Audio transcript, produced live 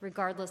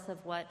regardless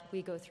of what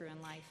we go through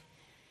in life,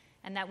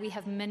 and that we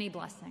have many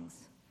blessings.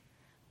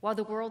 While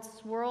the world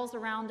swirls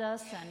around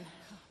us and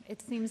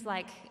it seems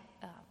like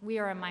we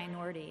are a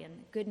minority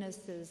and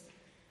goodness is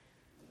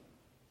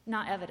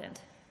not evident,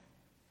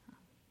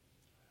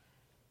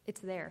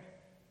 it's there.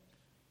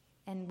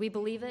 And we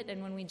believe it,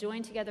 and when we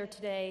join together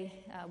today,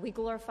 we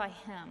glorify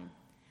Him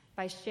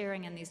by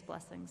sharing in these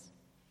blessings.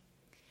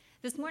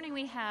 This morning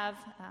we have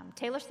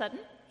Taylor Sutton.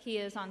 He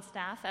is on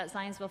staff at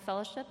Zionsville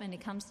Fellowship, and he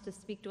comes to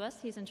speak to us.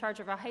 He's in charge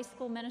of our high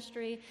school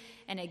ministry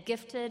and a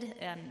gifted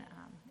and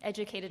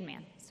educated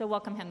man. So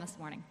welcome him this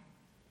morning.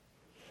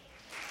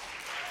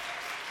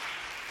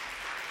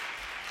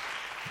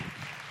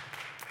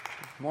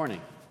 Good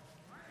morning.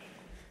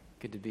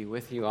 Good to be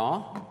with you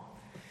all.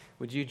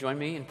 Would you join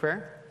me in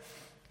prayer?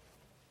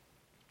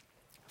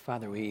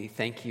 Father, we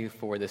thank you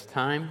for this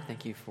time.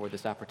 Thank you for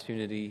this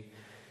opportunity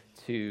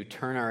to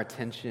turn our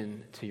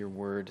attention to your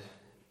word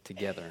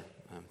together.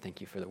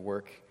 Thank you for the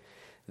work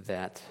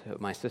that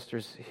my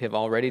sisters have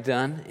already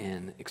done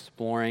in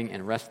exploring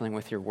and wrestling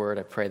with your word.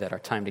 I pray that our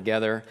time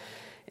together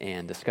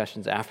and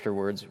discussions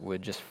afterwards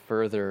would just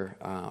further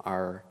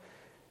our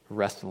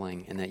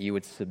wrestling, and that you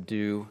would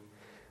subdue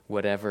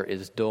whatever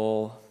is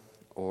dull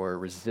or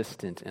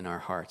resistant in our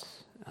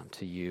hearts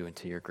to you and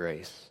to your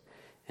grace,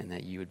 and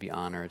that you would be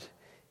honored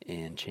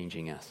in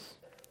changing us.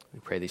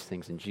 We pray these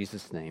things in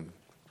Jesus' name.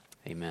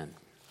 Amen.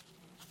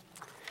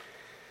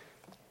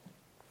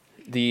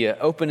 The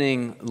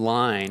opening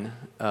line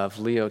of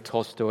Leo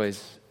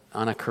Tolstoy's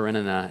Anna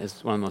Karenina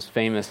is one of the most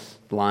famous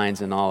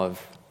lines in all of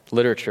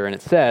literature, and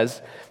it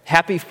says,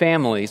 "Happy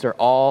families are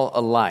all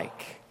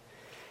alike.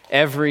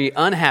 Every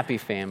unhappy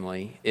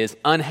family is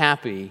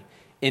unhappy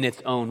in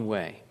its own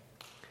way,"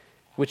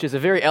 which is a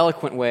very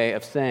eloquent way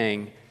of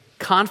saying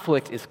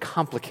conflict is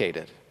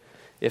complicated.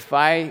 If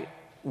I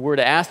were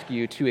to ask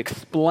you to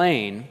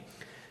explain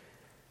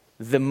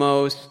the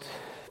most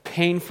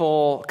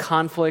painful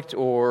conflict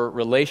or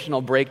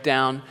relational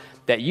breakdown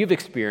that you've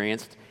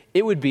experienced,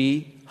 it would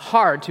be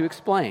hard to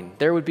explain.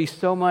 There would be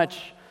so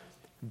much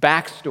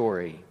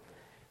backstory,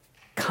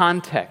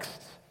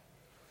 context,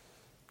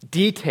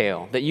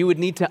 detail that you would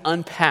need to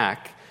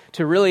unpack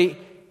to really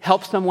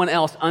help someone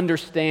else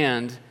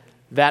understand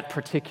that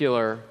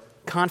particular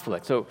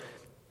conflict. So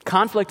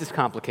conflict is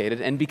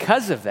complicated, and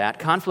because of that,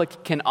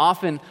 conflict can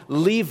often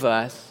leave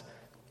us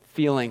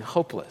feeling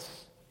hopeless.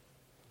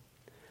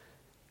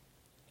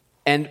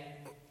 And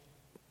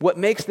what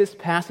makes this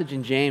passage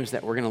in James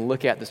that we're going to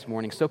look at this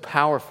morning so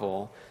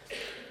powerful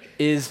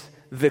is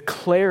the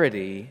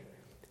clarity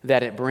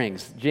that it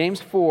brings.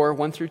 James 4,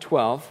 1 through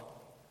 12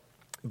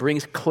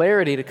 brings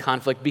clarity to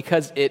conflict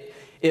because it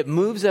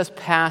moves us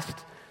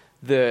past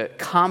the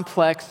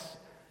complex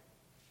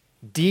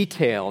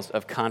details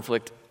of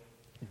conflict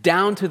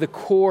down to the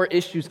core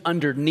issues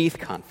underneath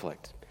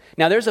conflict.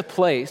 Now, there's a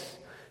place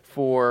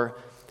for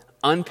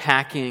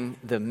unpacking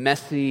the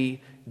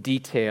messy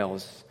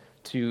details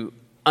to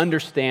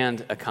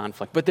understand a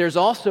conflict, but there's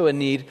also a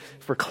need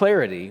for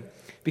clarity,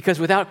 because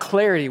without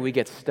clarity we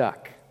get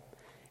stuck.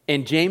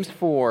 And James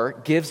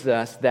 4 gives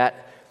us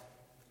that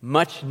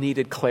much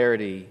needed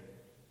clarity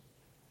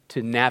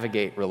to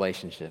navigate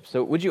relationships.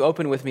 So would you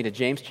open with me to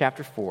James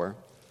chapter 4?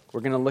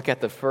 We're going to look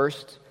at the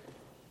first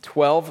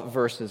 12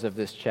 verses of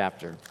this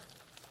chapter.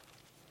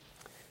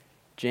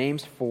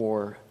 James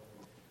 4,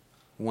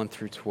 1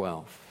 through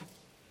 12.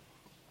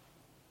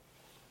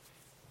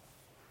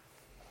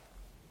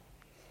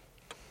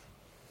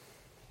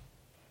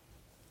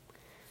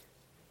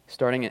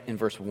 Starting in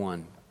verse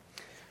 1.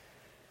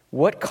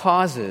 What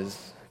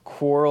causes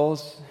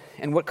quarrels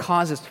and what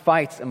causes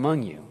fights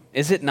among you?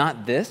 Is it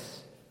not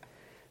this,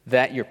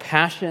 that your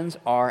passions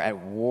are at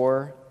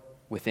war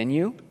within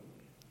you?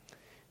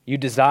 You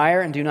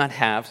desire and do not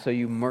have, so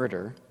you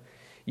murder.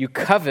 You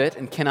covet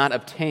and cannot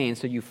obtain,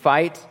 so you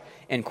fight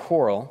and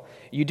quarrel.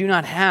 You do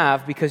not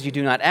have because you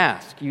do not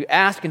ask. You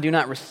ask and do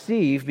not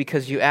receive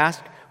because you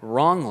ask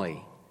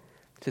wrongly,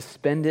 to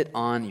spend it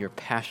on your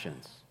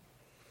passions.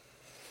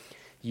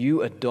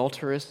 You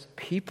adulterous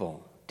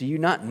people, do you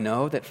not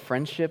know that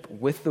friendship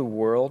with the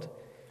world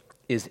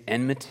is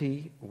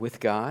enmity with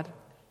God?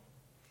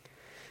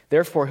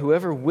 Therefore,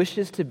 whoever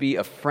wishes to be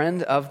a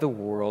friend of the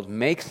world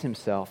makes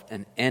himself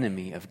an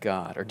enemy of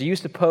God. Or do you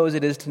suppose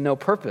it is to no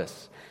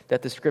purpose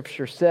that the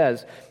Scripture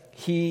says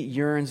He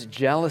yearns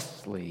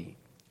jealously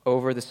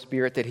over the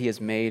Spirit that He has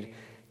made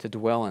to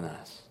dwell in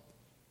us?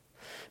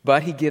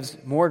 But He gives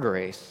more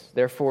grace.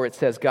 Therefore, it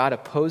says, God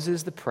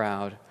opposes the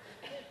proud,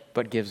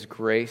 but gives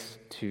grace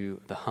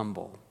to the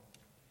humble.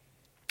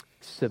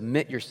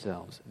 Submit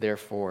yourselves,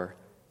 therefore,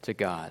 to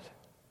God.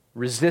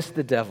 Resist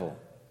the devil,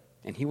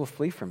 and he will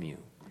flee from you.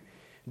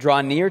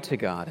 Draw near to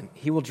God, and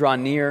He will draw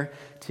near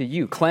to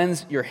you.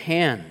 Cleanse your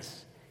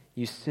hands,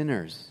 you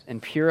sinners, and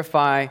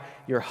purify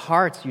your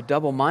hearts, you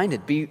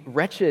double-minded. Be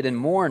wretched and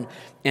mourn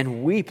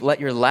and weep. Let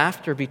your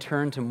laughter be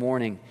turned to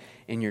mourning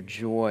and your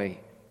joy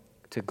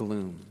to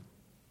gloom.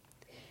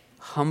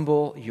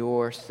 Humble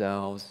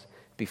yourselves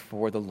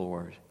before the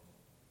Lord,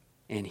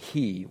 and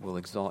He will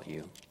exalt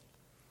you.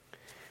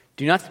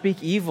 Do not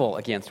speak evil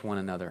against one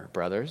another,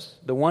 brothers.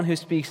 The one who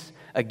speaks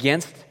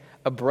against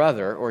a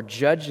brother or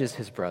judges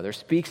his brother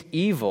speaks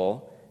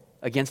evil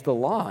against the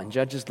law and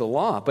judges the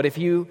law. But if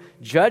you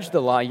judge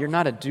the law, you're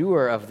not a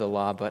doer of the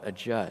law, but a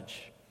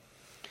judge.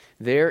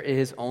 There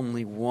is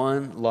only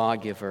one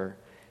lawgiver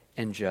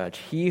and judge,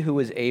 he who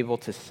is able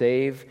to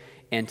save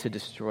and to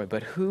destroy.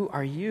 But who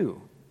are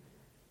you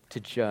to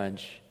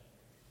judge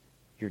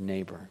your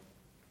neighbor?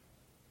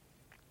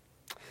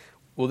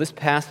 Well, this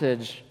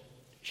passage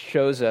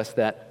shows us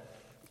that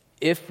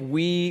if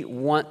we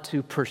want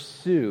to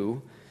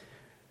pursue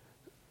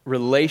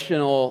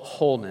relational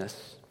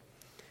wholeness,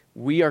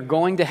 we are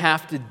going to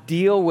have to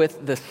deal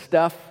with the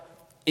stuff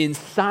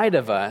inside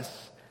of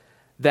us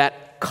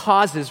that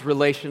causes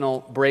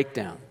relational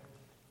breakdown.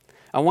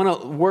 I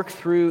want to work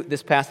through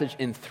this passage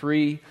in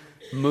 3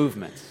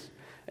 movements.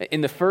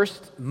 In the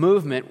first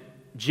movement,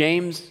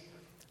 James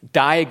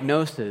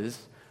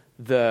diagnoses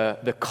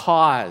the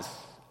cause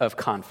of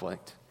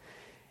conflict.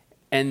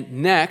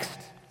 And next,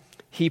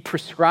 he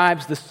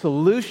prescribes the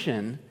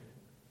solution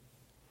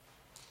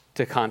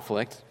to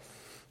conflict.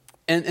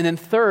 And then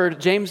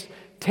third, James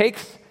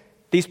takes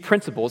these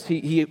principles,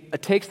 he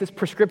takes this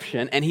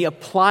prescription, and he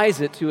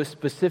applies it to a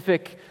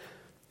specific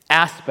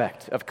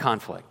aspect of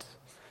conflict.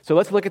 So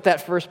let's look at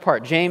that first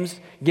part. James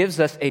gives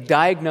us a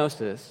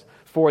diagnosis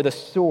for the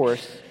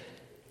source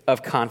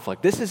of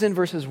conflict. This is in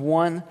verses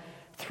 1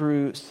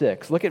 through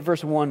 6. Look at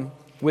verse 1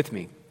 with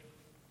me.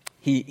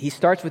 He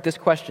starts with this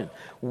question: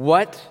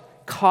 what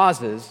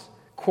causes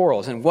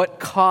quarrels and what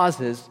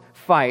causes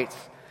fights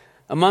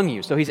among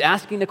you? So he's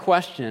asking the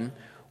question,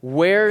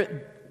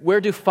 where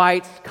do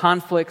fights,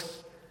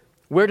 conflicts,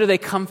 where do they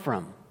come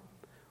from?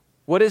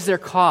 What is their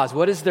cause?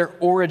 What is their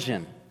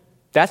origin?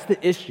 That's the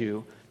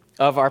issue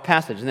of our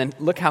passage. And then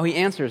look how he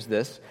answers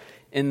this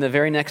in the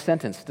very next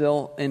sentence,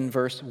 still in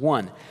verse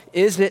 1.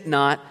 Is it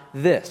not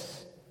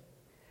this,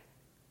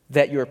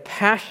 that your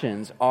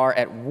passions are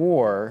at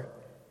war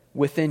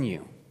within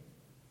you?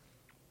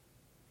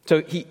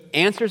 So he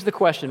answers the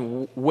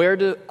question, where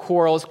do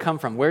quarrels come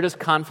from? Where does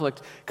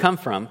conflict come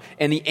from?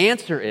 And the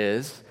answer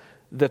is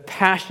the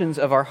passions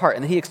of our heart.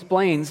 And he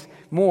explains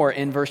more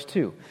in verse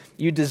 2.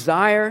 You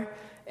desire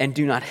and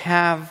do not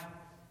have,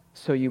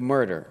 so you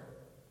murder.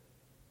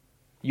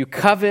 You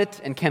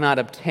covet and cannot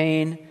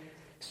obtain,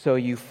 so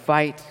you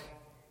fight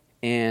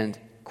and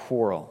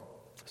quarrel.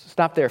 So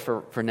stop there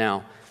for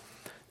now.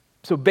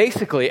 So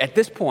basically, at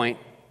this point,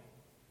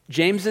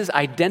 James is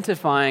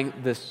identifying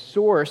the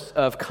source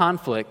of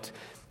conflict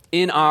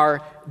in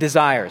our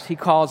desires. He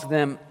calls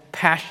them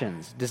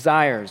passions,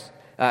 desires,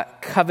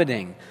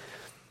 coveting.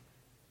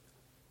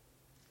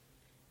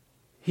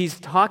 He's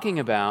talking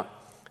about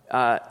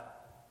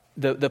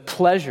the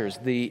pleasures,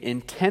 the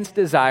intense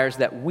desires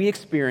that we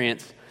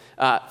experience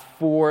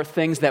for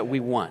things that we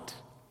want.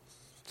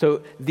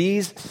 So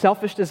these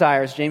selfish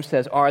desires, James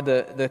says, are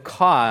the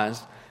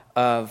cause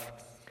of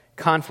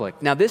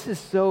conflict. Now, this is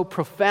so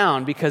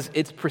profound because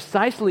it's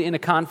precisely in a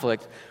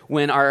conflict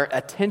when our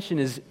attention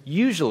is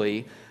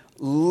usually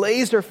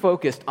laser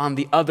focused on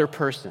the other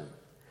person,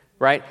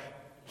 right?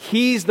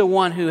 He's the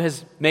one who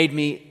has made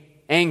me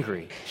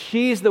angry.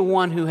 She's the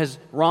one who has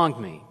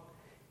wronged me.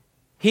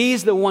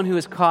 He's the one who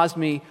has caused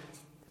me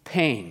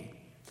pain.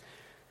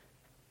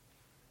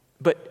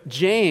 But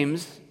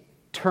James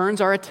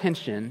turns our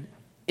attention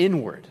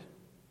inward.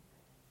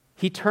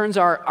 He turns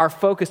our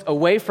focus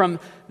away from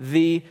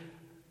the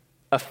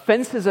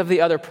offenses of the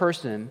other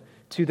person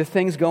to the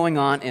things going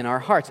on in our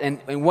hearts.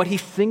 And what he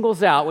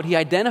singles out, what he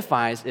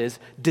identifies is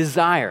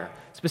desire,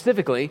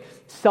 specifically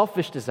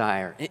selfish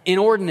desire,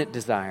 inordinate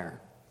desire,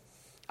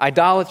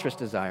 idolatrous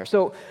desire.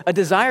 So a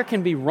desire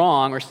can be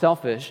wrong or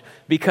selfish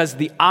because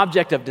the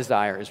object of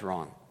desire is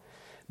wrong.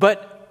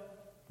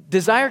 But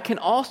desire can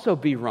also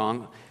be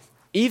wrong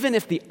even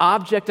if the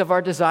object of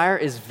our desire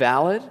is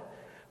valid,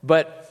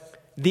 but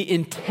the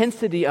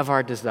intensity of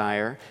our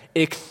desire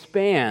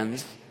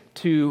expands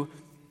to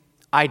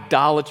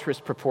idolatrous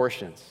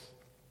proportions.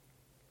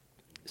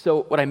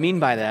 So what I mean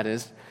by that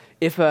is,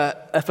 if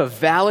a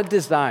valid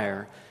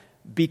desire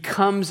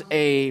becomes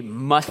a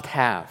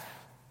must-have,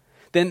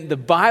 then the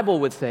Bible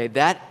would say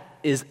that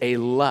is a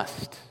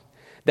lust.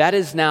 That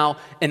is now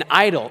an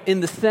idol in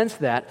the sense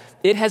that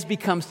it has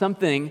become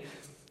something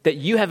that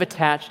you have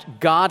attached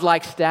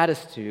God-like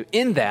status to,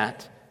 in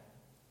that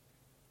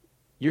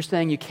you're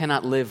saying you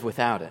cannot live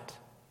without it.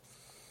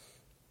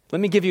 Let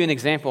me give you an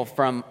example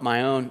from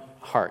my own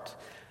heart.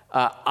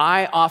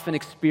 I often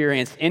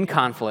experience in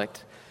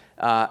conflict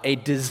a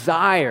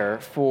desire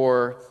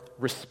for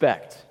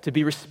respect, to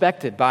be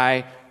respected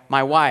by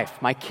my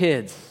wife, my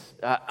kids,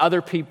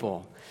 other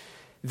people.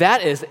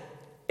 That is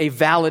a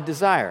valid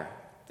desire.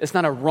 It's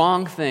not a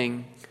wrong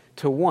thing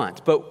to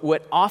want. But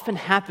what often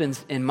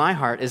happens in my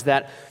heart is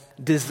that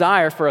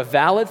desire for a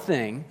valid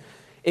thing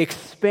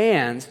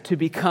expands to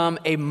become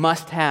a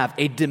must-have,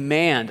 a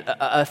demand,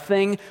 a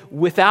thing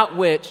without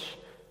which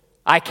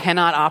I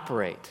cannot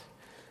operate.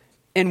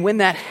 And when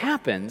that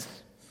happens,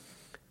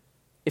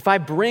 if I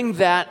bring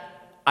that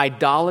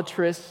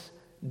idolatrous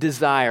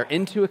desire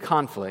into a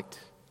conflict,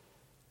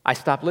 I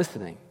stop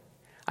listening.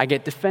 I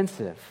get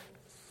defensive.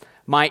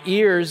 My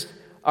ears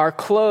are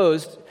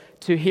closed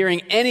to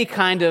hearing any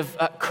kind of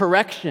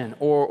correction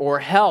or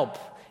help,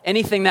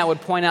 anything that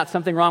would point out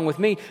something wrong with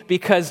me,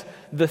 because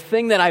the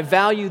thing that I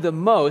value the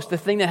most, the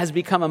thing that has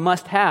become a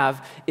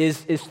must-have,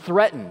 is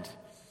threatened.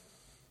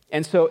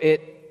 And so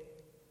it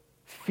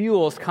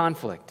fuels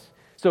conflict.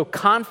 So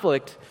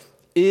conflict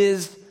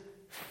is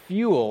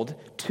fueled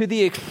to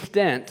the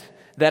extent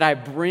that I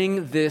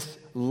bring this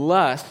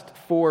lust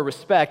for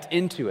respect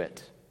into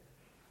it.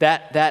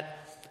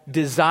 That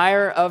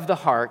desire of the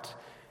heart,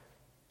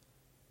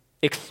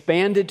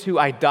 expanded to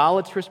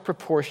idolatrous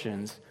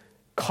proportions,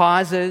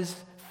 causes,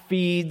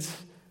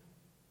 feeds,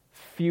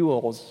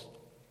 fuels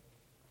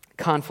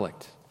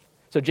conflict.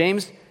 So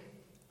James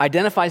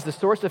identifies the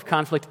source of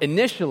conflict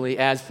initially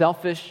as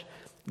selfish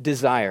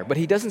desire, but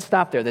he doesn't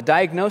stop there. The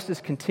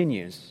diagnosis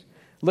continues.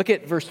 Look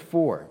at verse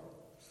 4.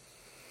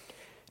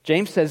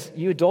 James says,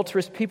 "You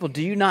adulterous people,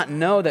 do you not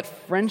know that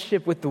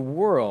friendship with the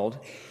world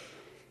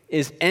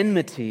is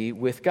enmity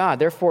with God?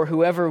 Therefore,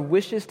 whoever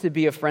wishes to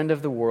be a friend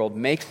of the world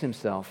makes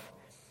himself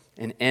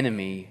an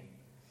enemy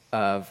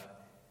of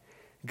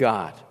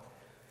God."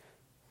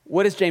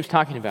 What is James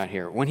talking about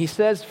here? When he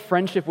says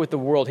friendship with the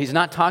world, he's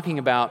not talking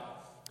about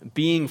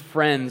being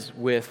friends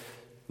with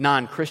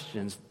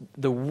non-Christians.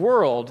 The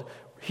world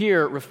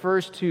here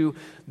refers to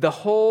the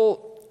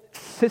whole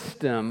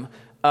system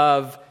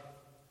of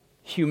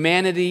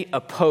humanity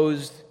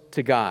opposed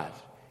to God.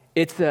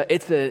 It's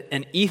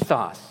an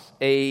ethos,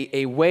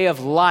 a way of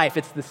life.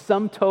 It's the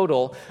sum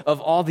total of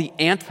all the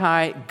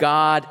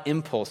anti-God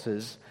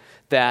impulses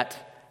that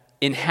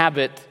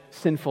inhabit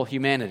sinful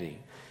humanity.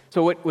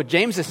 So what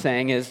James is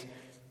saying is,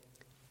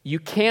 you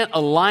can't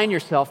align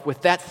yourself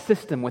with that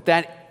system, with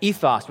that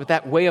ethos, with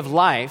that way of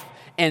life,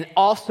 and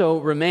also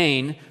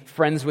remain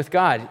friends with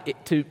God.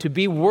 To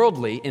be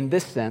worldly, in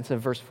this sense of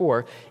verse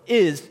 4,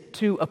 is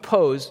to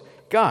oppose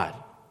God.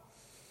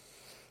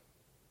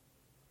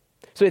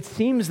 So it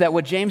seems that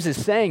what James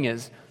is saying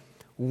is,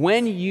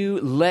 when you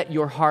let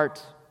your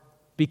heart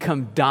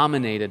become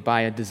dominated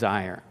by a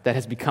desire that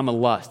has become a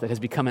lust, that has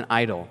become an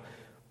idol,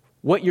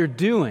 what you're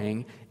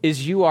doing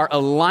is you are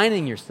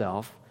aligning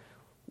yourself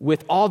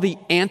with all the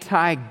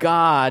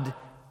anti-God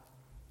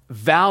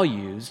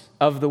values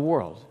of the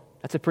world.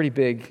 That's a pretty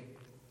big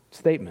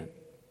statement.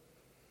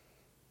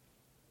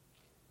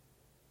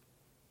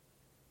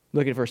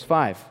 Look at verse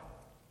 5.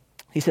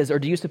 He says, "Or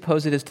do you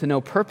suppose it is to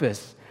no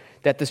purpose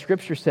that the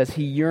Scripture says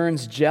he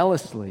yearns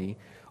jealously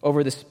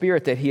over the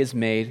Spirit that he has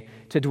made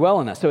to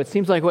dwell in us?" So it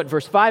seems like what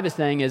verse 5 is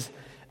saying is,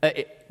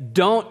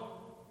 don't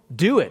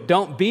do it.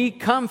 Don't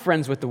become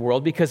friends with the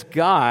world, because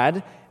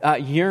God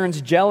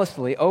yearns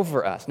jealously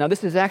over us. Now,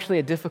 this is actually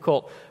a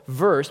difficult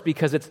verse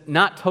because it's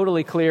not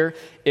totally clear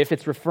if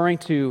it's referring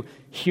to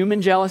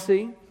human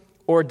jealousy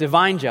or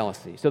divine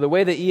jealousy. So the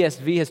way the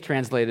ESV has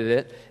translated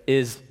it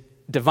is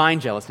divine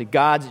jealousy,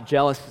 God's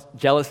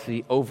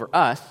jealousy over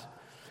us.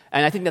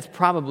 And I think that's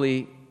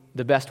probably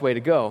the best way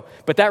to go.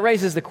 But that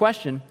raises the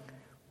question,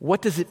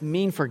 what does it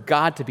mean for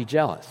God to be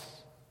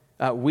jealous?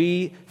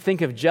 We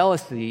think of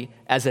jealousy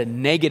as a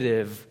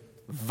negative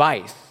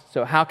vice.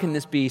 So how can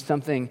this be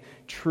something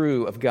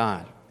true of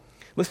God?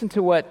 Listen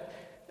to what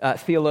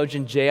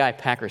theologian J.I.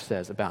 Packer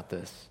says about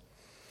this.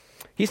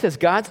 He says,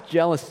 God's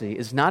jealousy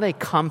is not a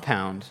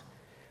compound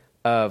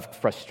of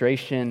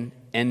frustration,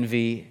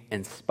 envy,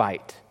 and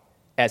spite,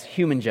 as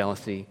human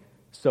jealousy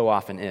so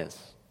often is.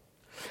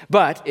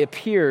 But it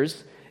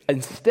appears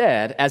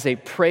instead as a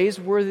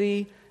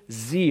praiseworthy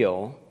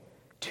zeal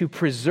to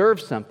preserve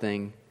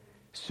something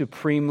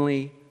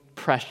supremely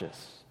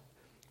precious.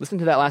 Listen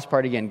to that last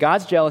part again.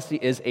 God's jealousy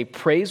is a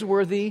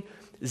praiseworthy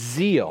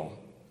zeal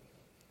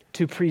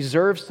to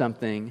preserve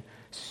something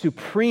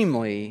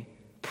supremely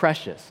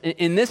precious.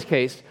 In this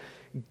case,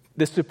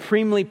 the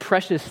supremely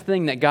precious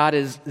thing that God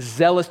is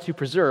zealous to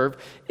preserve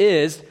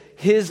is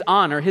his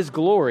honor, his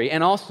glory,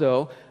 and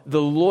also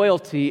the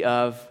loyalty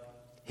of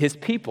his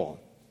people.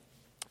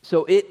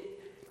 So it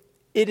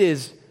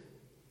is,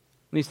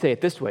 let me say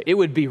it this way, it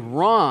would be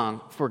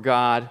wrong for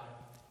God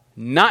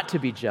not to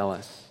be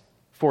jealous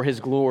for his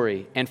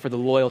glory and for the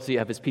loyalty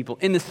of his people.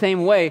 In the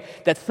same way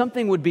that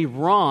something would be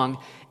wrong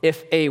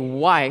if a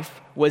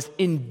wife was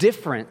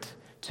indifferent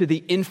to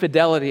the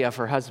infidelity of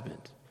her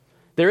husband.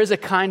 There is a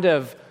kind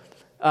of,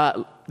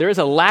 there is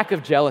a lack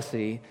of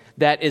jealousy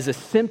that is a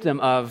symptom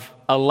of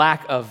a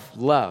lack of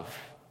love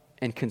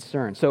and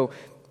concern. So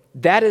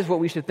that is what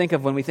we should think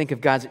of when we think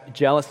of God's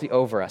jealousy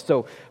over us.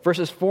 So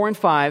verses 4 and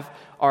 5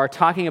 are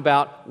talking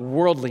about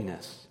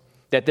worldliness,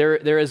 that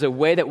there is a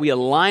way that we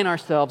align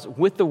ourselves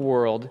with the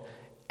world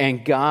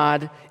and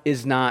God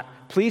is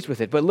not pleased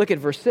with it. But look at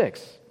verse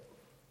 6.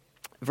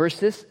 Verse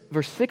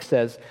 6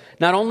 says,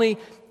 not only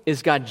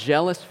is God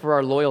jealous for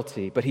our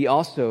loyalty, but he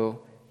also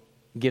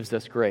gives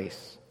us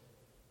grace.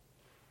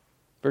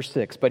 Verse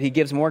 6, but he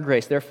gives more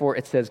grace. Therefore,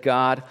 it says,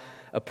 God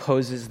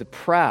opposes the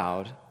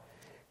proud,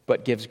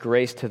 but gives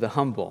grace to the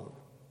humble.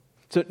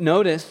 So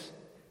notice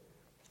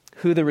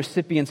who the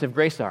recipients of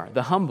grace are,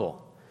 the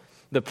humble.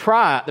 The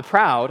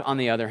proud, on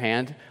the other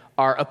hand,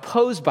 are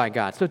opposed by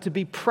God. So to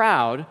be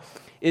proud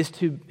is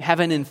to have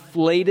an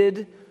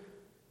inflated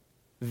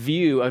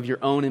view of your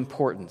own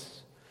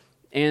importance.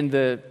 And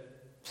the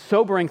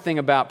sobering thing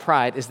about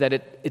pride is that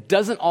it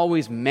doesn't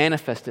always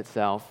manifest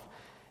itself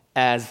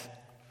as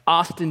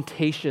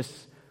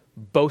ostentatious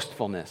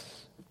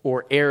boastfulness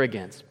or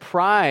arrogance.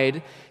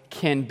 Pride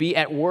can be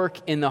at work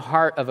in the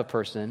heart of a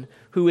person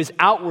who is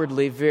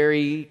outwardly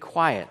very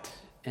quiet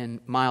and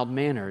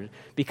mild-mannered,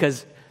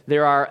 because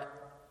there are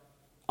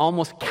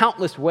almost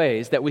countless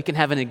ways that we can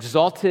have an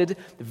exalted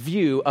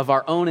view of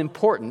our own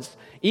importance,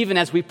 even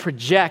as we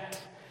project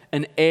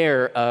an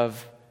air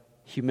of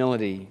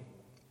humility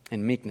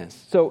and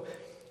meekness. So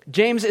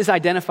James is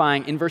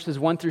identifying in verses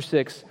 1 through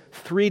 6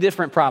 three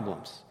different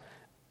problems: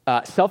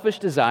 selfish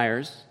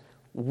desires,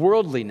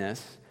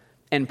 worldliness,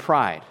 and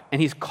pride.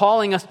 And he's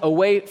calling us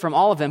away from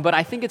all of them, but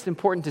I think it's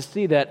important to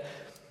see that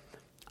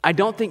I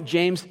don't think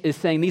James is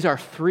saying these are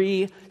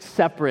three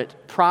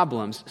separate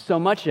problems so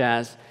much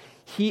as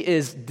he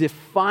is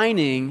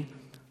defining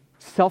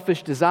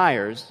selfish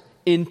desires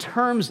in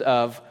terms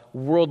of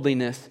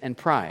worldliness and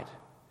pride.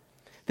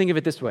 Think of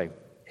it this way.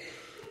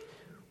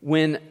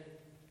 When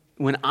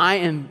I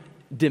am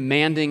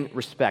demanding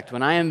respect,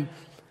 when I am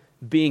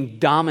being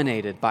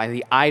dominated by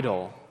the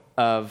idol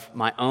of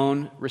my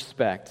own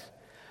respect,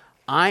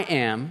 I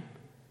am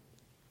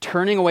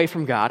turning away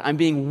from God. I'm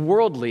being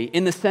worldly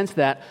in the sense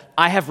that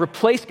I have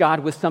replaced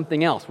God with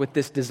something else, with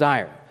this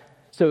desire.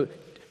 So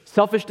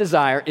selfish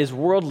desire is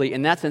worldly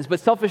in that sense, but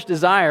selfish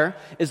desire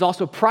is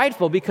also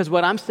prideful, because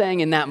what I'm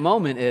saying in that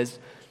moment is,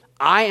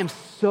 I am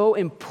so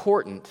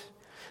important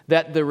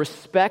that the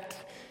respect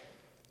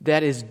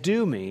that is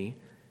due me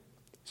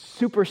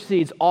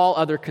supersedes all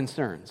other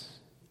concerns.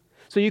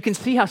 So you can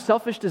see how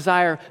selfish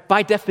desire,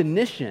 by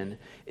definition,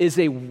 is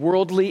a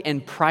worldly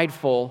and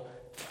prideful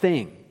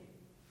thing.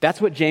 That's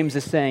what James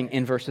is saying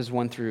in verses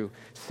 1 through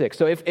 6.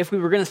 So if we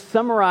were going to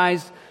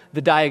summarize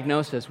the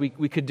diagnosis, we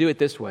could do it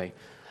this way.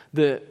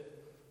 The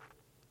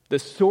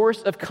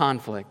source of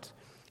conflict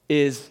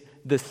is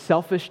the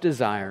selfish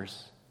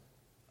desires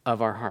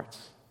of our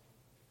hearts.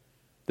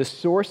 The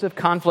source of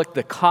conflict,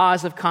 the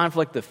cause of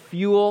conflict, the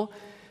fuel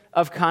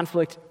of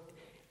conflict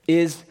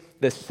is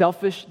the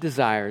selfish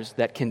desires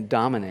that can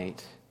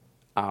dominate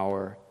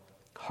our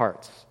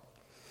hearts.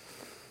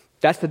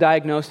 That's the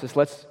diagnosis.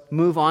 Let's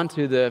move on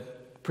to the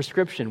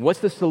prescription. What's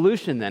the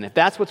solution then? If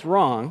that's what's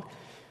wrong,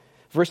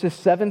 verses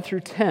 7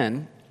 through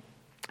 10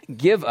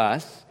 give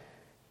us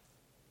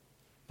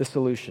the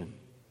solution.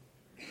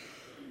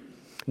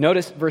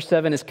 Notice verse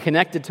 7 is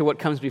connected to what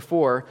comes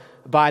before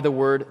by the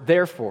word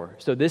therefore.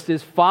 So this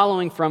is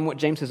following from what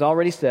James has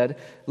already said.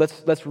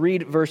 Let's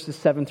read verses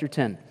 7 through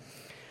 10.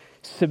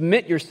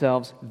 Submit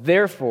yourselves,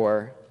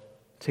 therefore,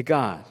 to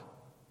God.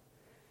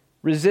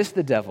 Resist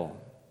the devil,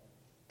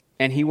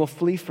 and he will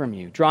flee from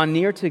you. Draw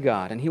near to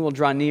God, and he will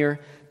draw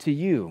near to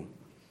you.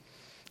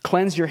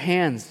 Cleanse your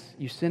hands,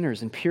 you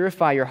sinners, and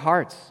purify your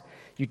hearts,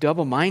 you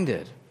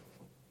double-minded.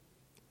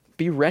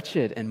 Be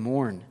wretched and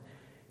mourn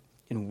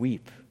and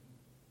weep.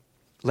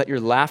 Let your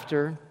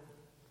laughter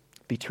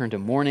be turned to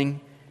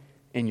mourning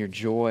and your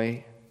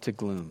joy to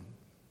gloom.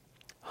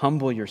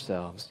 Humble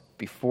yourselves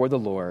before the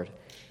Lord,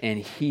 and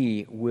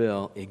he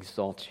will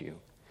exalt you.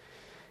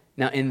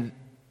 Now, in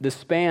the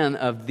span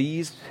of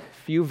these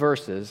few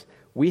verses,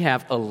 we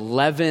have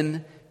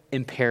 11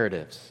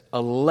 imperatives,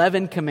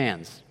 11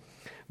 commands.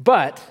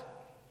 But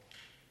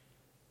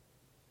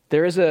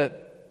there is a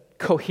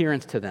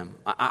coherence to them.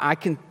 I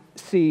can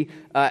see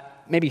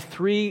maybe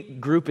three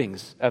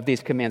groupings of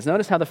these commands.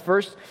 Notice how the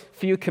first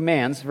few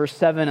commands, verse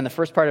 7 and the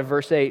first part of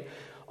verse 8,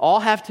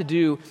 all have to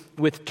do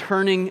with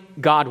turning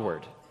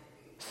Godward.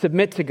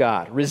 Submit to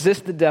God,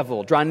 resist the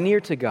devil, draw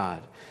near to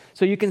God.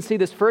 So you can see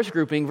this first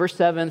grouping, verse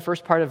 7,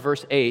 first part of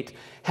verse 8,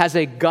 has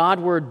a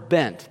Godward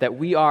bent, that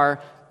we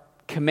are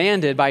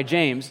commanded by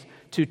James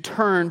to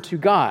turn to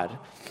God.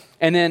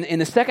 And then in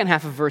the second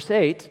half of verse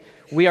 8,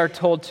 we are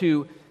told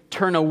to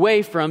turn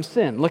away from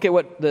sin. Look at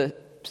what the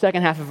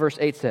second half of verse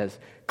 8 says.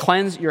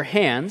 Cleanse your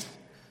hands.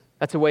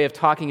 That's a way of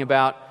talking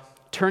about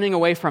turning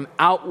away from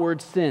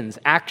outward sins,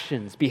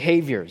 actions,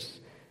 behaviors.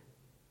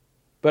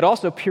 But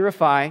also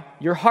purify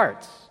your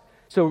hearts.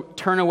 So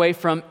turn away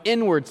from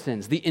inward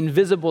sins, the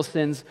invisible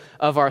sins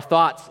of our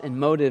thoughts and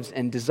motives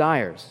and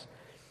desires.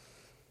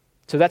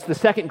 So that's the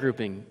second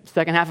grouping.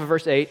 Second half of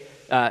verse 8,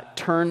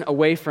 turn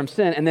away from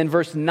sin. And then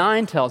verse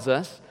 9 tells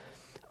us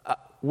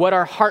what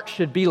our heart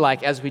should be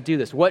like as we do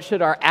this. What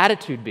should our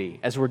attitude be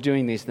as we're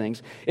doing these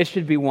things? It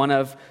should be one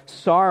of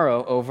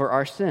sorrow over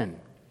our sin.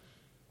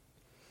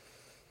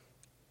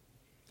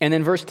 And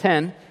then verse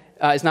 10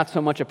 is not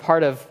so much a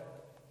part of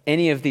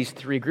any of these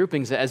three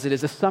groupings as it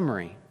is a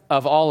summary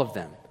of all of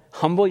them.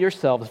 Humble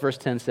yourselves, verse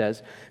 10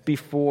 says,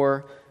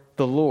 before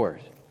the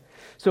Lord.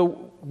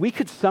 So we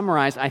could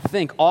summarize, I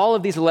think, all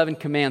of these 11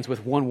 commands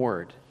with one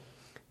word: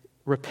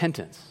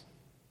 repentance.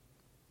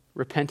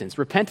 Repentance.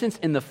 Repentance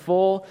in the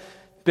full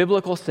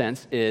biblical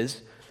sense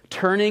is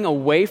turning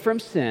away from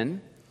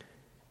sin,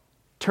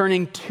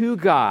 turning to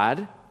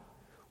God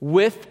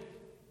with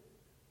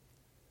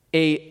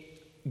a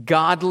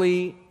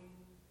godly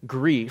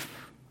grief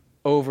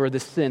over the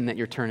sin that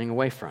you're turning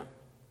away from.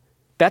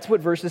 That's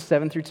what verses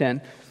 7 through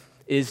 10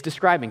 is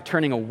describing,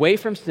 turning away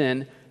from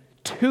sin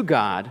to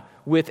God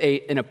with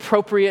an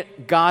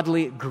appropriate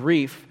godly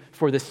grief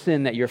for the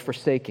sin that you're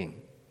forsaking.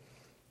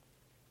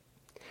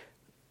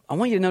 I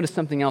want you to notice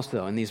something else,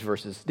 though, in these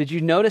verses. Did you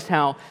notice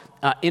how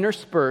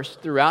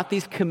interspersed throughout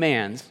these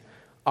commands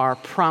are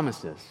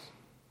promises?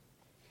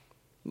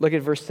 Look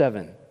at verse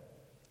 7.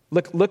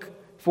 Look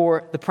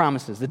for the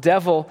promises. The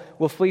devil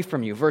will flee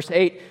from you. Verse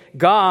 8,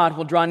 God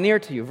will draw near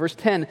to you. Verse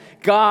 10,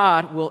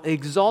 God will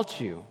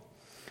exalt you.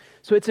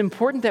 So it's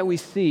important that we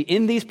see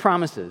in these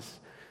promises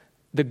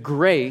the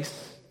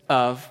grace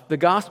of the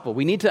gospel.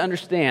 We need to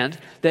understand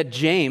that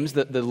James,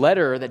 the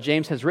letter that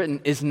James has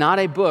written, is not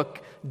a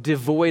book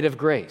devoid of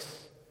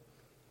grace.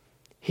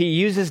 He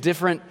uses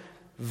different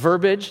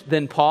verbiage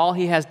than Paul.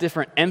 He has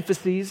different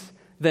emphases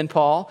than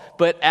Paul.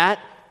 But at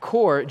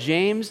core,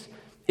 James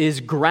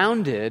is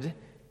grounded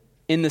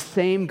in the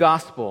same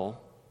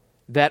gospel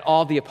that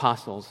all the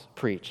apostles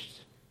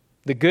preached.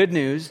 The good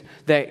news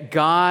that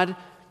God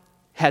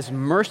has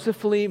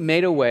mercifully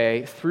made a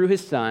way through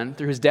his Son,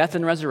 through his death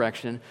and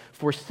resurrection,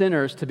 for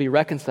sinners to be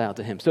reconciled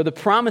to him. So the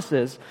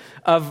promises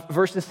of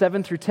verses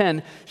 7 through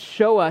 10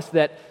 show us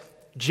that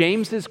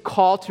James's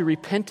call to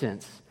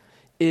repentance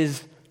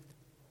is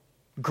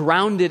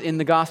grounded in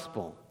the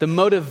gospel. The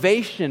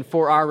motivation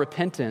for our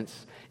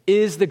repentance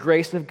is the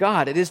grace of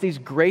God. It is these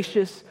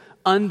gracious,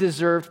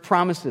 undeserved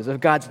promises of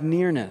God's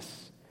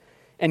nearness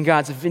and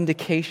God's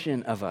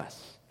vindication of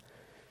us.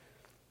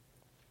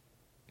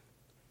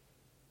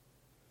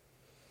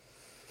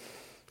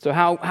 So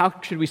how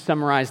should we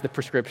summarize the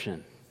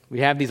prescription?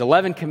 We have these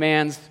 11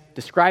 commands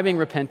describing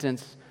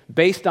repentance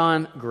based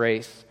on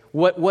grace.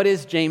 What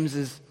is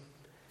James's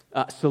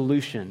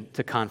solution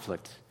to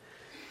conflict?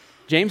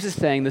 James is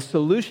saying the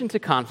solution to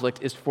conflict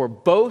is for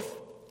both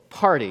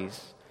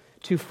parties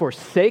to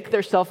forsake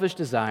their selfish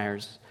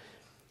desires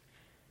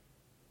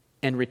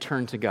and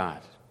return to God.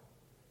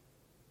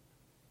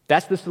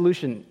 That's the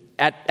solution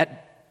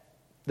at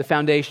the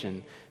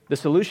foundation. The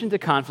solution to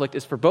conflict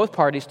is for both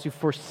parties to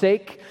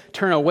forsake,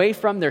 turn away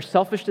from their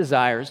selfish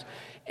desires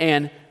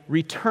and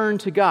return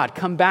to God,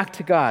 come back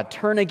to God,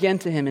 turn again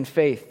to him in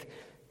faith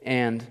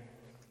and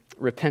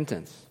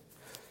repentance.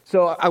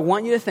 So I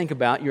want you to think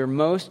about your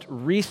most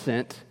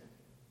recent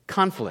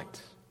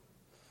conflict.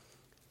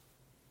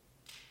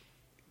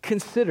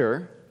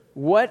 Consider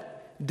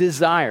what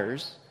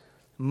desires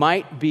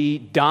might be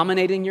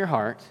dominating your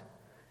heart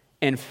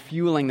and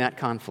fueling that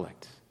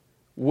conflict.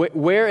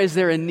 Where is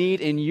there a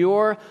need in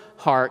your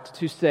heart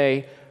to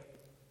say,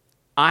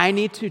 I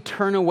need to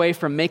turn away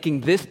from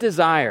making this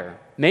desire,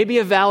 maybe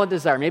a valid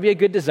desire, maybe a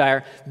good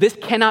desire, this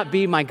cannot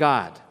be my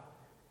God.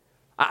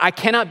 I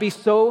cannot be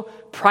so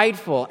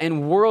prideful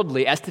and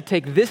worldly as to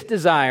take this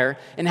desire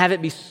and have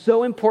it be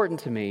so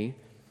important to me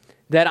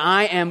that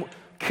I am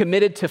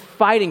committed to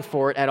fighting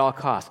for it at all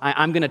costs.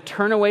 I'm going to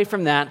turn away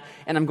from that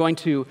and I'm going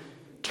to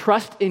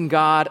trust in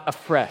God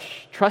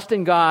afresh. Trust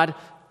in God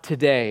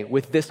today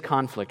with this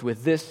conflict,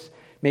 with this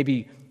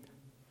maybe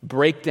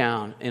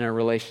breakdown in a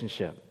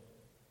relationship.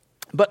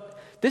 But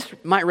this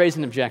might raise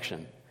an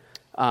objection.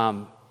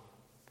 And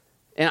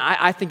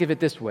I think of it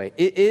this way.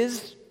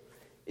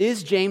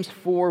 Is James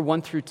 4,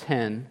 1 through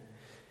 10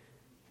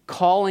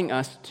 calling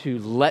us to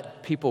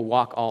let people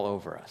walk all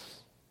over us?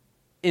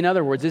 In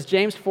other words, is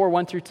James 4,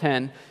 1 through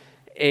 10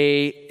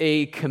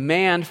 a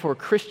command for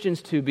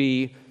Christians to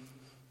be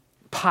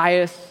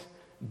pious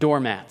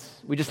doormats?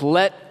 We just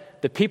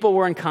let the people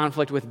we're in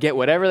conflict with get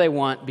whatever they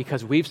want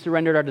because we've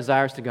surrendered our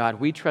desires to God,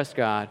 we trust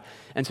God,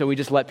 and so we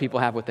just let people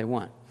have what they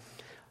want.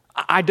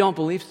 I don't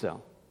believe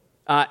so.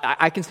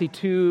 I can see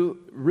two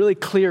really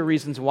clear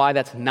reasons why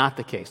that's not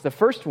the case. The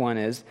first one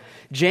is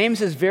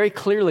James is very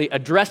clearly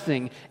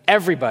addressing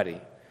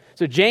everybody.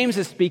 So James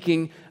is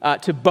speaking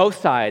to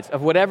both sides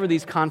of whatever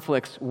these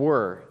conflicts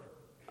were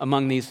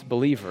among these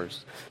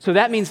believers. So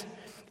that means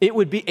it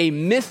would be a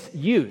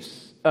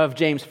misuse of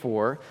James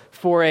 4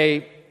 for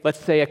let's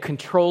say, a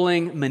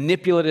controlling,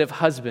 manipulative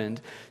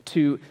husband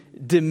to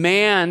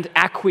demand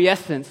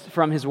acquiescence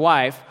from his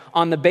wife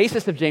on the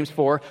basis of James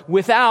 4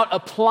 without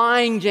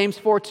applying James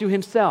 4 to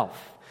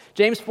himself.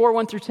 James 4,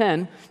 1 through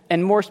 10,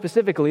 and more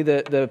specifically,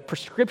 the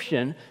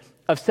prescription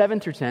of 7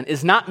 through 10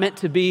 is not meant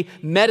to be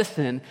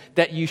medicine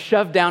that you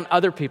shove down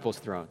other people's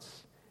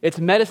throats. It's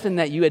medicine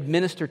that you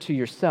administer to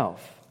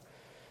yourself.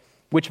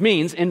 Which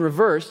means, in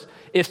reverse,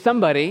 if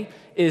somebody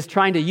is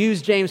trying to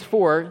use James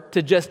 4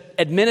 to just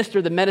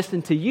administer the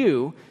medicine to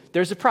you,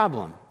 there's a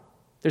problem.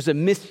 There's a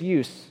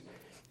misuse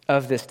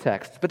of this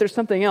text. But there's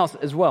something else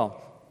as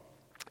well.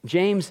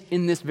 James,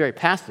 in this very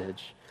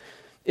passage,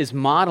 is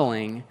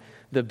modeling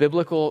the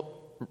biblical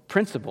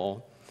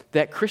principle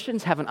that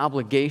Christians have an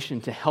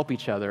obligation to help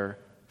each other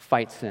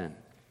fight sin.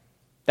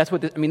 That's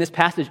what this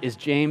passage is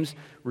James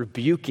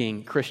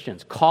rebuking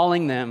Christians,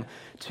 calling them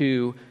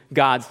to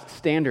God's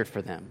standard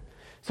for them.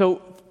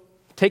 So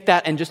take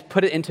that and just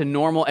put it into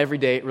normal,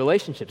 everyday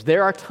relationships.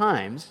 There are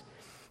times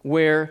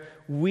where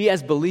we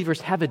as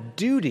believers have a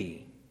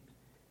duty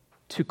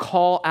to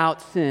call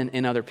out sin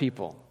in other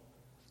people.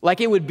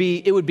 Like it would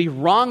be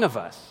wrong of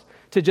us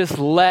to just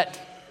let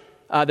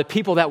the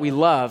people that we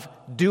love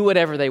do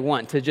whatever they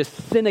want, to just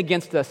sin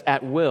against us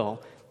at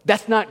will.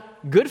 That's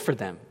not good for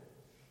them.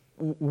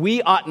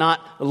 We ought not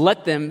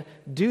let them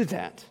do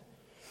that.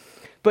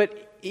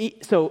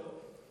 So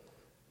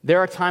there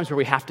are times where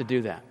we have to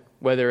do that,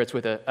 whether it's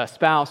with a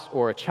spouse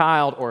or a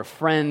child or a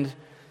friend.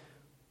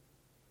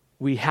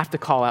 We have to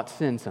call out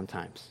sin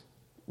sometimes.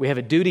 We have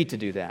a duty to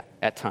do that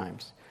at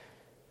times.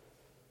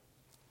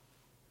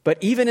 But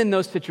even in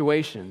those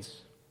situations,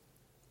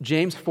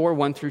 James 4,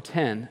 1 through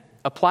 10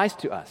 applies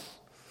to us.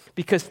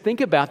 Because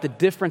think about the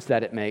difference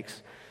that it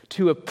makes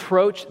to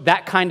approach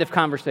that kind of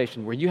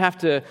conversation where you have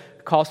to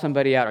call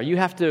somebody out or you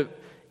have to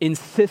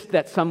insist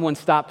that someone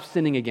stop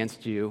sinning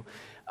against you.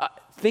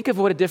 Think of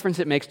what a difference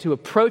it makes to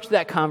approach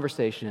that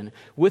conversation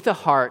with a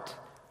heart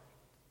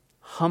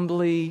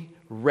humbly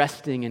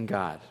resting in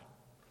God,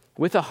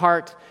 with a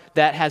heart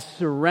that has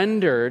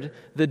surrendered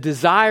the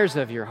desires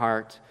of your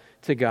heart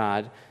to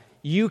God.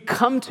 You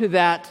come to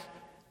that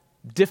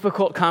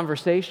difficult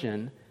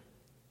conversation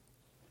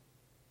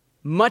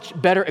much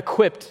better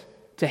equipped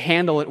to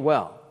handle it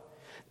well.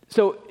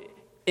 So,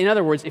 in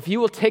other words, if you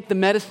will take the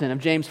medicine of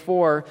James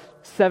 4,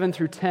 7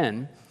 through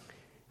 10,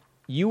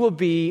 you will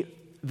be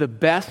the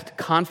best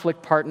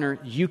conflict partner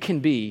you can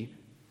be,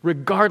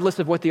 regardless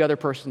of what the other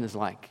person is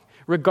like,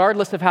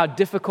 regardless of how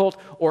difficult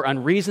or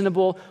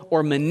unreasonable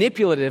or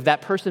manipulative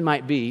that person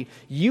might be.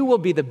 You will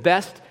be the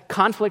best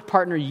conflict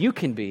partner you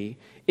can be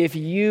if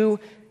you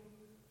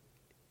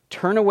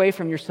turn away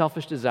from your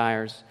selfish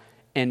desires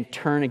and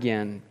turn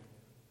again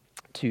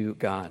to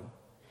God.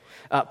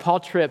 Paul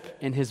Tripp,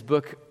 in his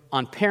book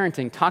on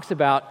parenting, talks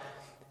about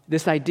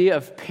this idea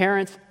of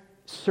parents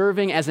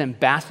serving as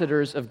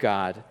ambassadors of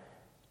God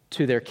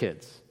to their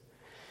kids.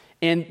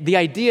 And the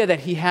idea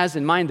that he has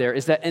in mind there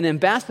is that an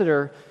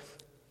ambassador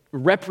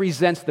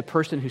represents the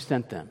person who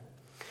sent them,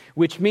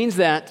 which means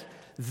that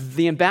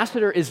the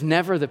ambassador is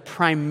never the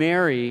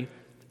primary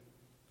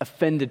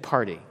offended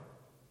party.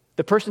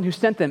 The person who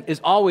sent them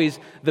is always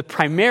the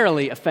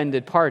primarily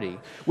offended party,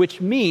 which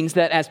means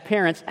that as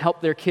parents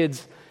help their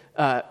kids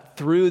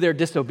through their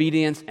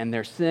disobedience and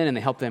their sin, and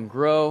they help them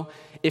grow,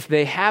 if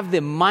they have the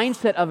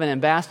mindset of an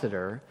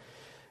ambassador,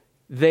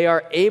 they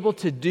are able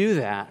to do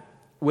that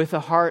with a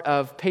heart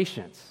of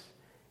patience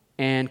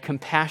and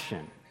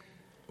compassion,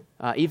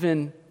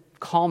 even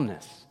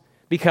calmness.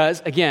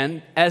 Because,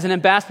 again, as an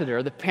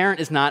ambassador, the parent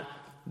is not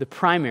the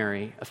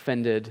primary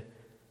offended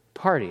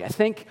party. I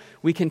think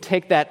we can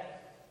take that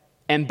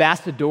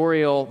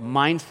ambassadorial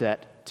mindset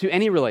to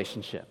any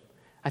relationship.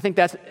 I think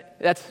that's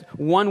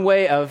one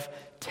way of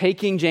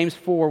taking James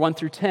 4, 1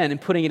 through 10 and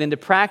putting it into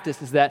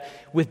practice, is that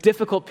with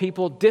difficult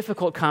people,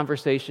 difficult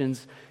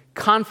conversations,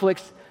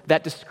 conflicts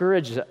that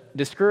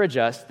discourage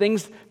us,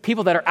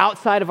 people that are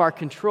outside of our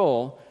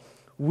control,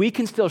 we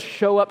can still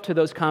show up to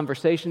those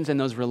conversations and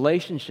those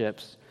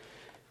relationships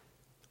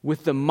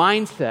with the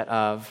mindset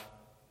of,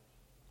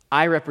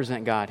 I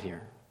represent God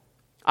here.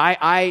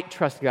 I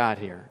trust God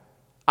here.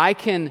 I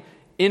can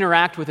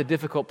interact with a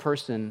difficult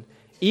person,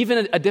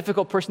 even a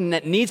difficult person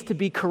that needs to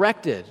be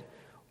corrected,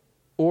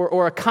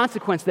 or a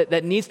consequence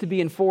that needs to be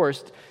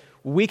enforced.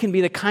 We can be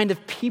the kind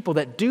of people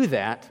that do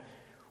that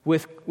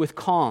with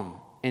calm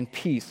and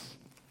peace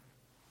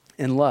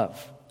and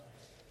love.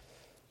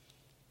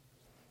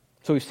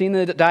 So we've seen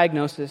the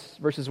diagnosis,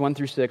 verses 1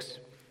 through 6,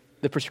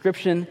 the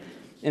prescription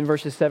in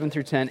verses 7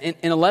 through 10.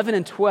 In 11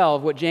 and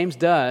 12, what James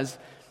does,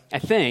 I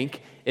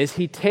think, is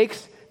he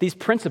takes these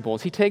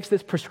principles, he takes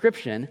this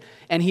prescription,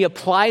 and he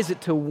applies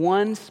it to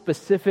one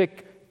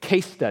specific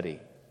case study,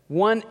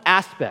 one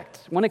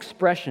aspect, one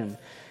expression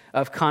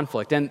of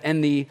conflict.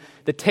 And the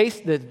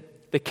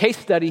case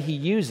study he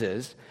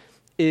uses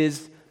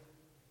is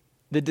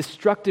the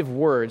destructive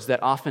words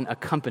that often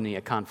accompany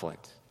a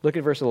conflict. Look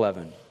at verse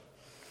 11.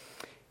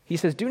 He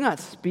says, "Do not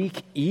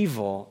speak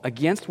evil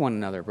against one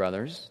another,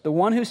 brothers. The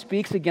one who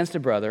speaks against a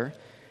brother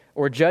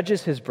or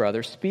judges his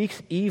brother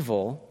speaks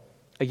evil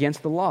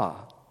against the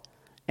law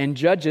and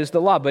judges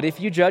the law. But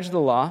if you judge the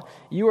law,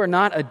 you are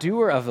not a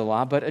doer of the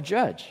law, but a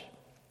judge.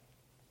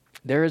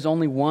 There is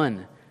only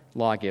one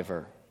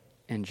lawgiver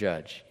and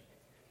judge,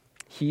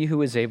 he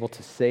who is able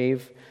to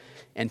save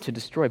and to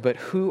destroy. But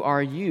who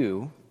are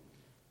you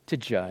to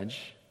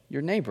judge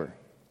your neighbor?"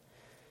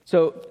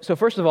 So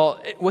first of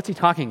all, what's he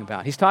talking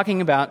about? He's talking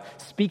about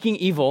speaking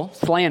evil,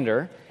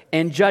 slander,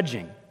 and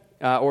judging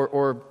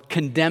or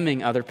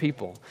condemning other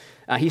people.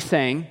 He's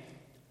saying,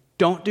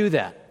 don't do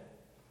that.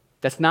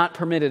 That's not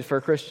permitted for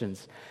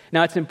Christians.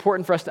 Now, it's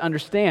important for us to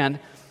understand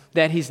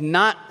that he's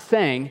not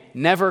saying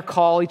never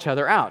call each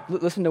other out.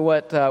 Listen to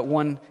what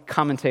one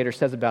commentator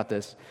says about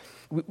this.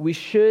 We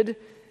should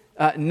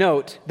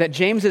note that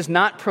James is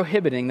not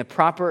prohibiting the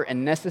proper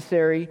and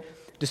necessary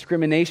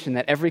discrimination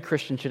that every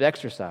Christian should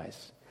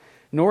exercise,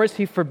 nor is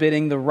he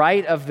forbidding the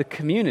right of the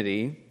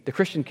community, the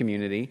Christian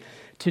community,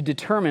 to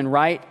determine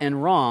right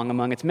and wrong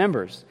among its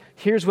members.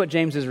 Here's what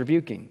James is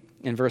rebuking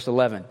in verse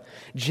 11.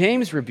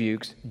 James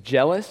rebukes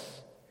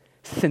jealous,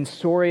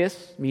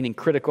 censorious, meaning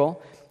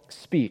critical,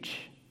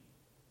 speech,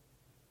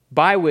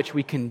 by which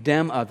we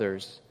condemn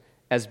others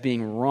as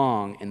being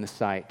wrong in the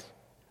sight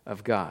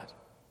of God.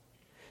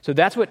 So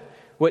that's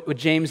what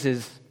James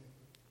is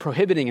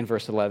prohibiting in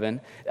verse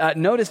 11.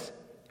 Notice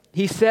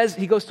he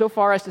goes so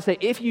far as to say,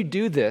 if you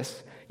do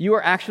this, you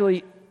are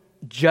actually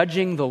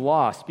judging the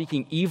law,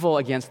 speaking evil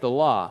against the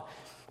law,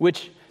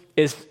 which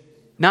is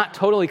not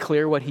totally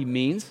clear what he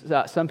means.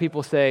 Some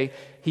people say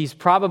he's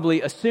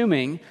probably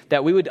assuming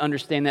that we would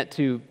understand that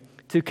to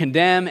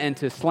condemn and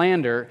to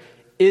slander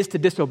is to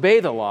disobey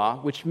the law,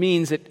 which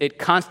means it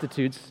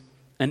constitutes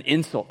an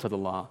insult to the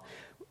law.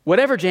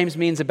 Whatever James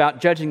means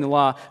about judging the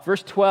law,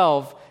 verse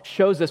 12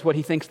 shows us what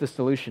he thinks the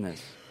solution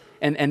is.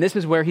 And this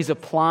is where he's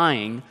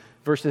applying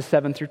verses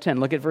 7 through 10.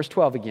 Look at verse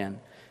 12 again.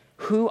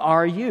 Who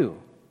are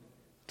you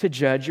to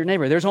judge your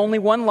neighbor? There's only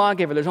one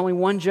lawgiver. There's only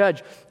one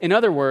judge. In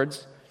other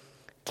words,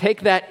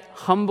 take that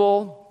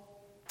humble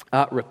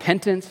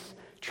repentance,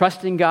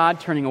 trusting God,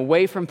 turning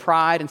away from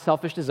pride and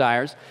selfish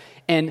desires,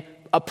 and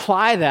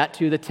apply that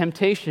to the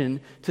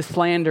temptation to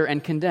slander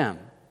and condemn.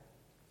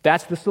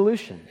 That's the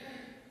solution.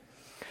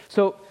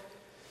 So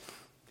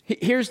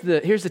here's the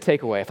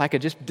takeaway. If I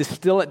could just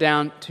distill it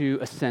down to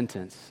a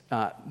sentence,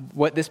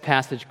 what this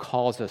passage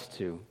calls us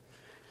to.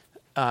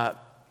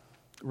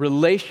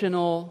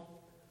 Relational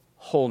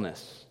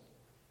wholeness.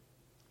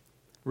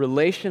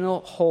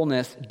 Relational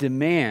wholeness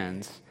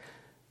demands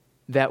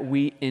that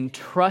we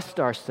entrust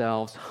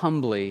ourselves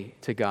humbly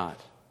to God.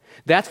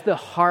 That's the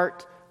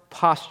heart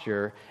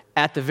posture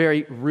at the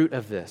very root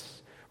of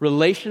this.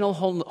 Relational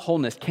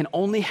wholeness can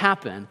only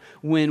happen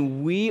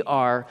when we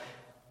are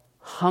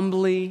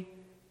humbly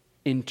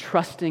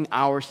entrusting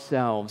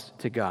ourselves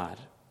to God.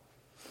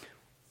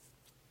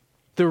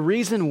 The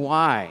reason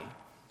why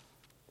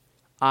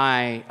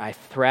I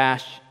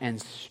thrash and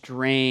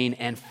strain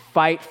and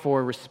fight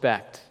for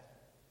respect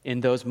in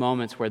those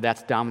moments where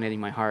that's dominating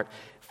my heart,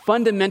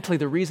 fundamentally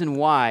the reason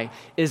why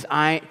is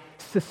I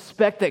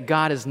suspect that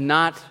God is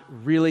not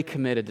really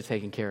committed to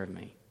taking care of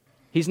me.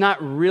 He's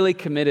not really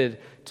committed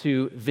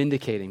to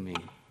vindicating me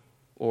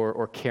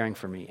or caring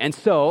for me. And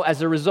so,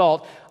 as a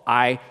result,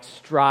 I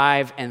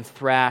strive and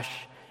thrash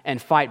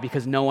and fight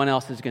because no one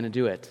else is going to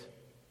do it.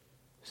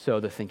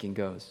 So the thinking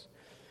goes.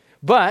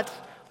 But,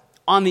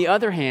 on the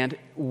other hand,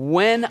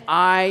 when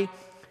I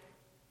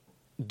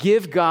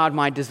give God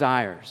my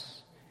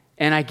desires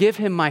and I give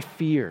Him my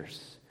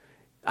fears,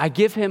 I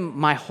give Him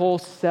my whole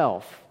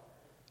self,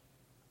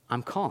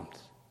 I'm calmed.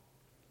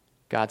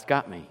 God's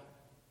got me.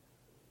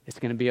 It's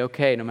going to be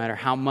okay no matter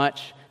how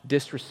much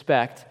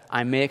disrespect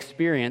I may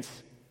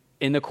experience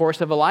in the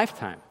course of a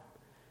lifetime.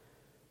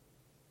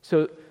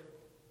 So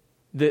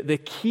the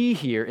key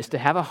here is to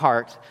have a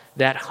heart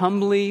that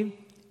humbly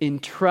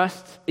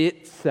entrusts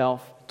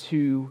itself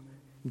to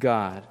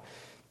God.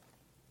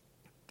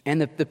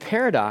 And the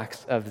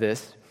paradox of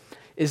this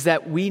is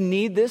that we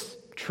need this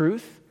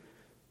truth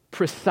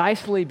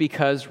precisely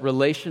because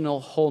relational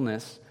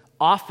wholeness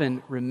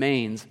often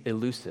remains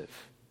elusive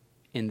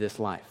in this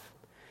life.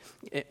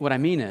 What I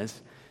mean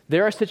is,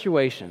 there are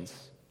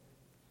situations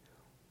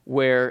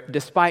where,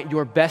 despite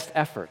your best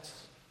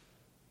efforts,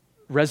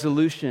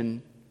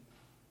 resolution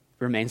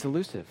remains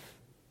elusive.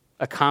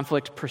 A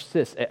conflict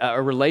persists.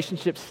 A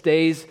relationship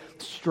stays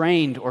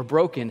strained or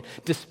broken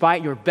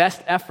despite your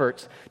best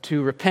efforts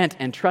to repent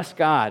and trust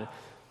God.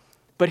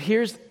 But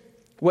here's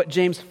what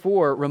James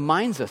 4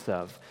 reminds us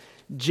of.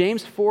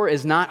 James 4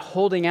 is not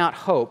holding out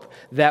hope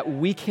that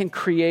we can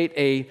create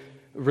a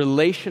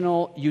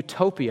relational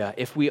utopia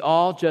if we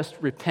all just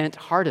repent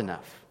hard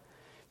enough.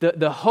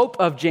 The hope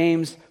of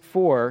James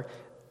 4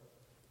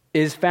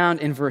 is found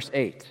in verse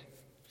 8.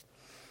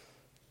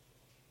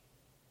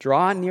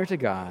 Draw near to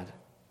God,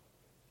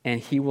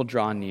 and He will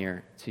draw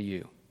near to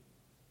you.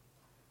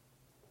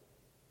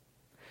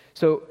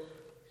 So,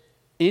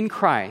 in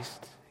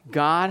Christ,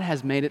 God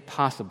has made it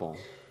possible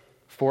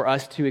for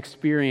us to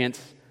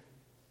experience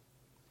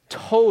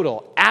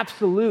total,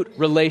 absolute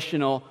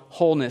relational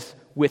wholeness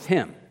with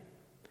Him.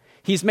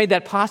 He's made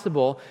that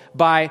possible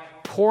by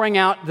pouring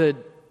out the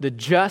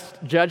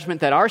just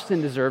judgment that our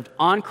sin deserved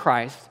on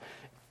Christ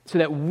so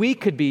that we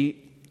could be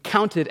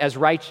counted as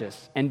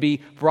righteous and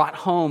be brought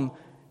home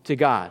to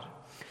God.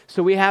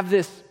 So we have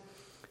this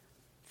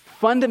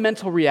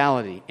fundamental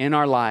reality in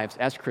our lives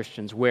as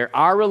Christians where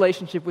our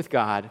relationship with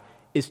God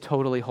is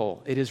totally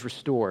whole. It is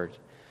restored.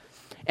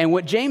 And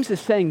what James is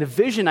saying, the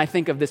vision, I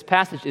think, of this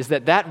passage is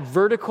that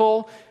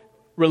vertical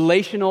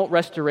relational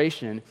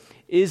restoration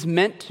is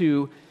meant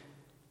to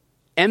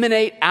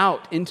emanate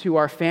out into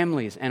our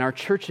families and our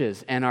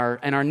churches and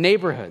our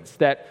neighborhoods,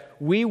 that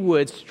we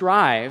would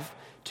strive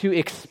to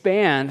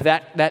expand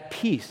that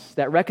peace,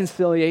 that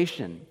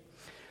reconciliation.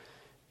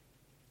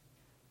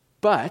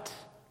 But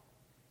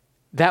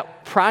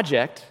that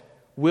project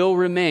will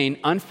remain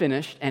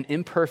unfinished and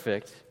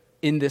imperfect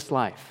in this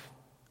life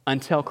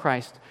until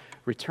Christ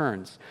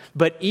returns.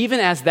 But even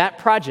as that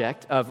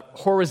project of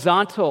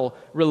horizontal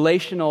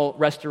relational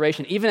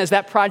restoration, even as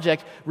that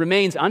project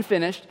remains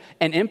unfinished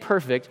and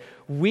imperfect,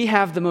 we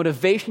have the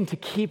motivation to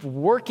keep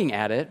working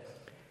at it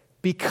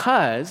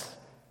because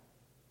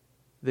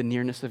the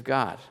nearness of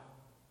God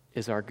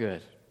is our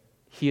good.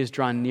 He is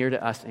drawn near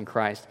to us in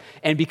Christ.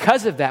 And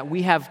because of that,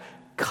 we have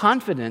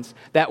confidence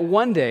that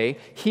one day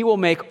He will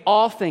make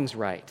all things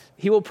right.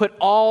 He will put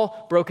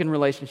all broken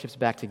relationships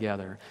back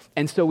together.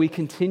 And so we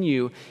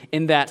continue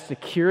in that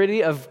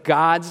security of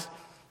God's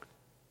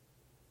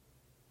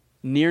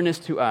nearness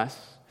to us,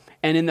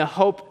 and in the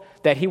hope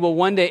that He will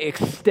one day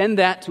extend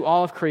that to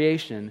all of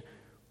creation,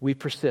 we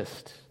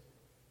persist.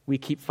 We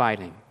keep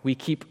fighting. We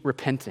keep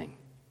repenting.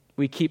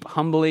 We keep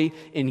humbly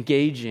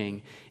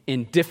engaging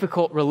in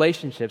difficult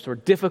relationships or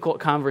difficult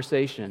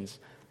conversations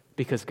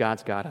because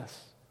God's got us.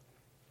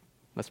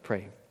 Let's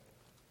pray.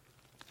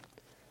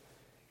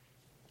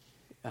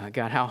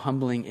 God, how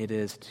humbling it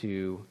is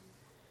to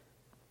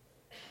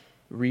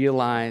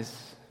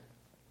realize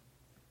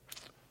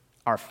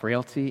our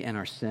frailty and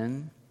our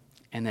sin,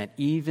 and that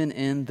even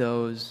in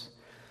those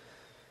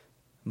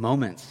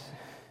moments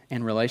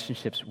and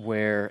relationships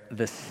where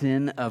the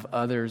sin of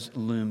others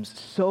looms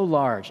so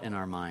large in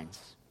our minds,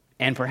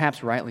 and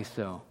perhaps rightly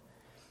so,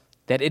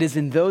 that it is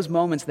in those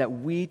moments that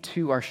we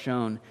too are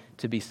shown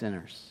to be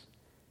sinners,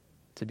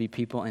 to be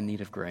people in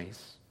need of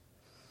grace.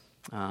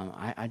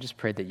 I just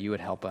pray that you would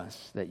help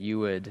us, that you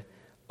would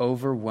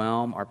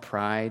overwhelm our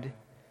pride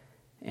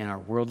and our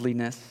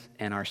worldliness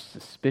and our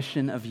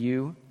suspicion of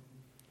you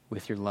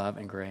with your love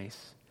and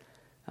grace,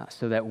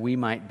 so that we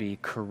might be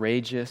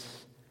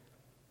courageous,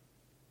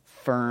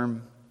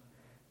 firm,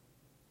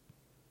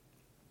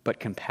 but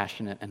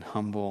compassionate and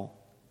humble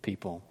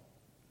people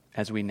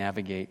as we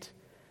navigate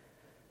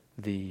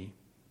the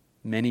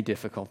many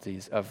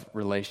difficulties of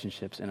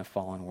relationships in a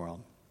fallen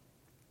world.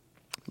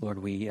 Lord,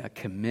 we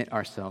commit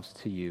ourselves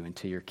to you and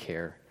to your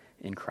care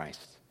in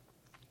Christ.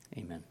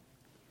 Amen.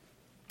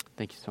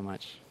 Thank you so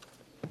much.